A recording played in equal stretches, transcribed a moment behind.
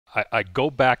I go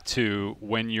back to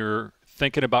when you're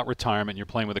thinking about retirement, you're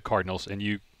playing with the Cardinals, and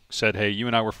you said, hey, you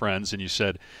and I were friends, and you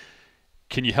said,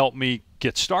 can you help me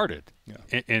get started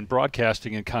in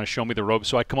broadcasting and kind of show me the ropes?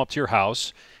 So I'd come up to your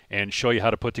house and show you how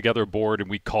to put together a board, and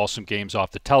we'd call some games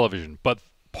off the television. But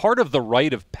part of the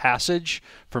rite of passage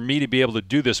for me to be able to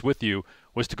do this with you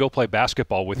was to go play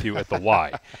basketball with you at the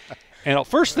Y. And the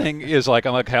first thing is, like,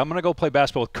 I'm like, hey, I'm going to go play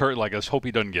basketball with Kurt. Like, let's hope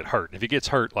he doesn't get hurt. If he gets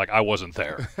hurt, like, I wasn't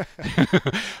there.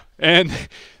 And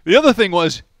the other thing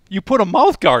was, you put a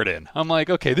mouth guard in. I'm like,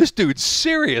 okay, this dude's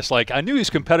serious. Like, I knew he was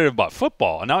competitive about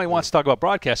football, and now he wants to talk about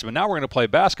broadcasting, but now we're going to play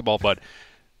basketball. But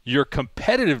your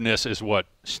competitiveness is what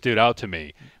stood out to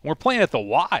me. And we're playing at the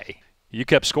Y. You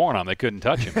kept scoring on them. They couldn't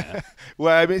touch you, man.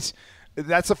 Well, I mean,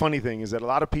 that's the funny thing is that a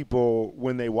lot of people,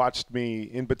 when they watched me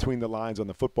in between the lines on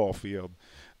the football field,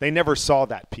 they never saw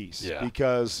that piece. Yeah.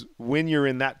 Because when you're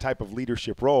in that type of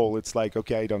leadership role, it's like,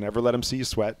 okay, don't ever let them see you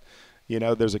sweat. You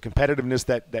know, there's a competitiveness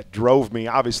that drove me.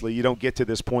 Obviously, you don't get to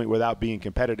this point without being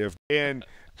competitive. And,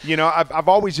 you know, I've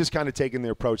always just kind of taken the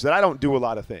approach that I don't do a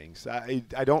lot of things. I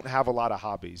don't have a lot of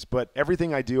hobbies. But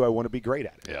everything I do, I want to be great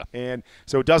at it. Yeah. And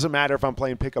so it doesn't matter if I'm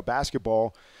playing pickup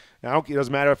basketball. It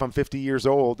doesn't matter if I'm 50 years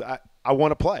old. I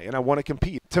want to play and I want to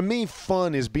compete. To me,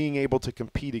 fun is being able to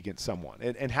compete against someone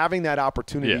and having that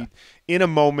opportunity in a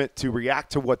moment to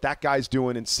react to what that guy's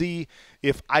doing and see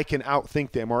if I can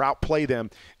outthink them or outplay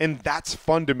them. And that's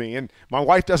fun to me. And my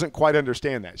wife doesn't quite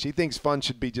understand that. She thinks fun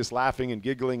should be just laughing and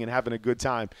giggling and having a good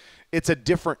time. It's a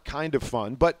different kind of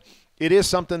fun, but it is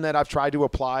something that I've tried to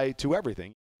apply to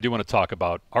everything. I do want to talk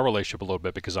about our relationship a little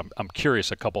bit because I'm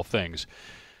curious a couple things.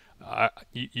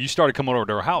 You started coming over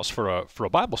to our house for a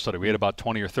Bible study. We had about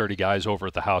 20 or 30 guys over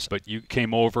at the house, but you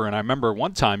came over, and I remember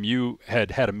one time you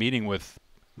had a meeting with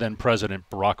then President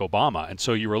Barack Obama, and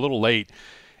so you were a little late,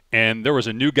 and there was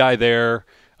a new guy there,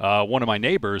 one of my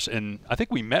neighbors, and I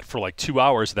think we met for like 2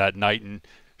 hours that night, and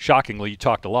shockingly, you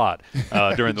talked a lot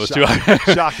during those 2 hours.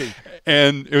 Shocking.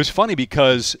 And it was funny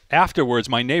because afterwards,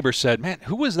 my neighbor said, man,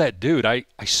 who was that dude? I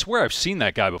swear I've seen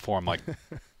that guy before. I'm like,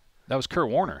 that was Kurt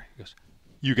Warner. He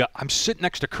goes, I'm sitting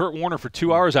next to Kurt Warner for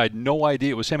 2 hours. I had no idea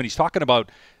it was him. And he's talking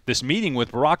about this meeting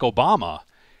with Barack Obama.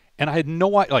 And I had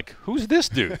no idea, like, who's this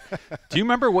dude? Do you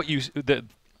remember what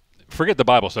forget the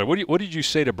Bible study. What did you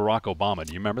say to Barack Obama?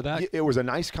 Do you remember that? It was a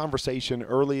nice conversation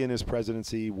early in his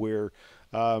presidency where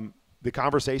the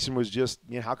conversation was just,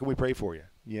 you know, how can we pray for you?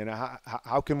 You know,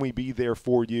 how can we be there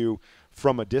for you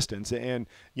from a distance? And,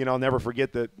 you know, I'll never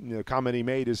forget the comment he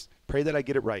made is, pray that I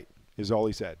get it right. Is all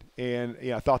he said. And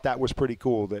I thought that was pretty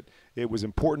cool, that it was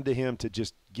important to him to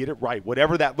just get it right,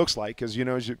 whatever that looks like, because, you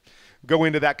know, as you go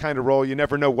into that kind of role, you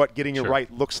never know what getting it right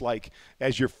looks like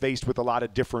as you're faced with a lot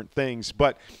of different things.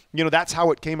 But, you know, that's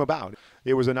how it came about.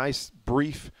 It was a nice,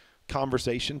 brief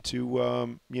conversation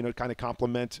to, kind of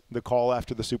complement the call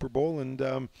after the Super Bowl. And,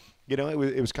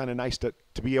 it was kind of nice to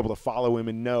be able to follow him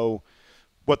and know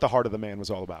what the heart of the man was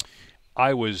all about.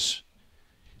 I was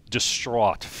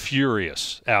distraught,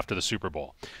 furious after the Super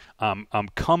Bowl. I'm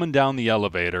coming down the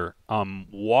elevator.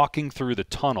 I'm walking through the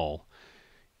tunnel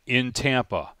in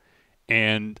Tampa,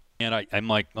 and I'm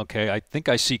like, okay, I think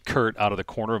I see Kurt out of the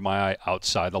corner of my eye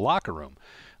outside the locker room.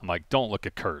 I'm like, don't look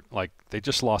at Kurt. Like, they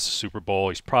just lost the Super Bowl.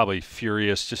 He's probably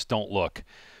furious. Just don't look.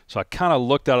 So I kind of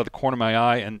looked out of the corner of my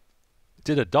eye and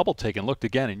did a double take and looked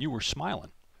again, and you were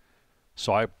smiling.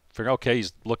 So I figured, okay,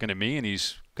 he's looking at me, and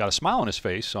he's got a smile on his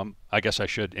face, so I guess I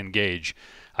should engage.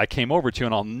 I came over to you,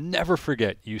 and I'll never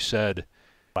forget, you said,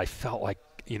 I felt like,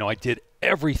 I did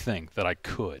everything that I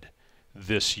could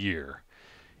this year.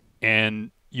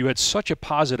 And you had such a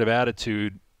positive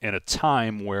attitude in a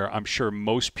time where I'm sure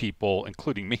most people,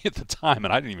 including me at the time,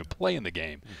 and I didn't even play in the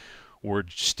game, were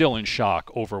still in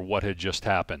shock over what had just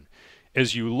happened.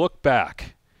 As you look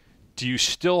back, do you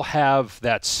still have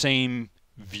that same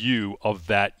view of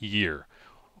that year?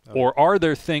 Or are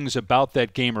there things about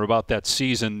that game or about that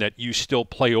season that you still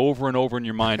play over and over in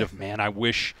your mind of, man, I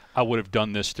wish I would have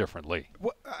done this differently?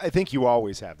 Well, I think you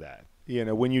always have that.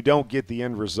 When you don't get the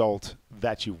end result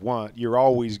that you want, you're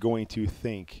always going to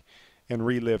think and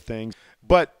relive things.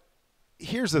 But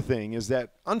here's the thing is that,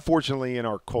 unfortunately, in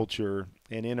our culture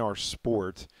and in our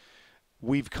sport,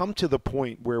 we've come to the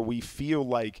point where we feel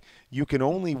like you can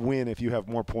only win if you have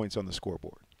more points on the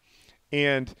scoreboard.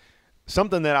 And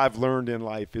something that I've learned in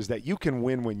life is that you can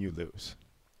win when you lose.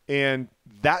 And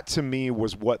that, to me,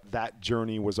 was what that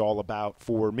journey was all about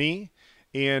for me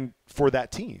and for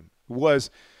that team, was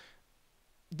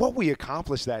what we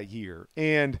accomplished that year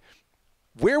and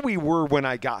where we were when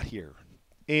I got here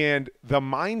and the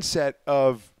mindset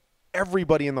of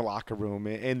everybody in the locker room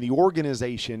and the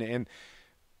organization. And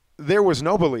there was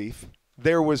no belief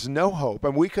there was no hope,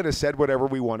 and we could have said whatever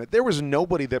we wanted. There was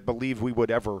nobody that believed we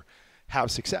would ever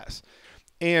have success.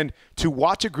 And to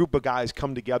watch a group of guys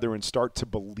come together and start to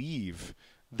believe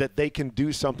that they can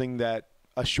do something that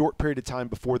a short period of time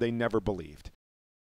before they never believed.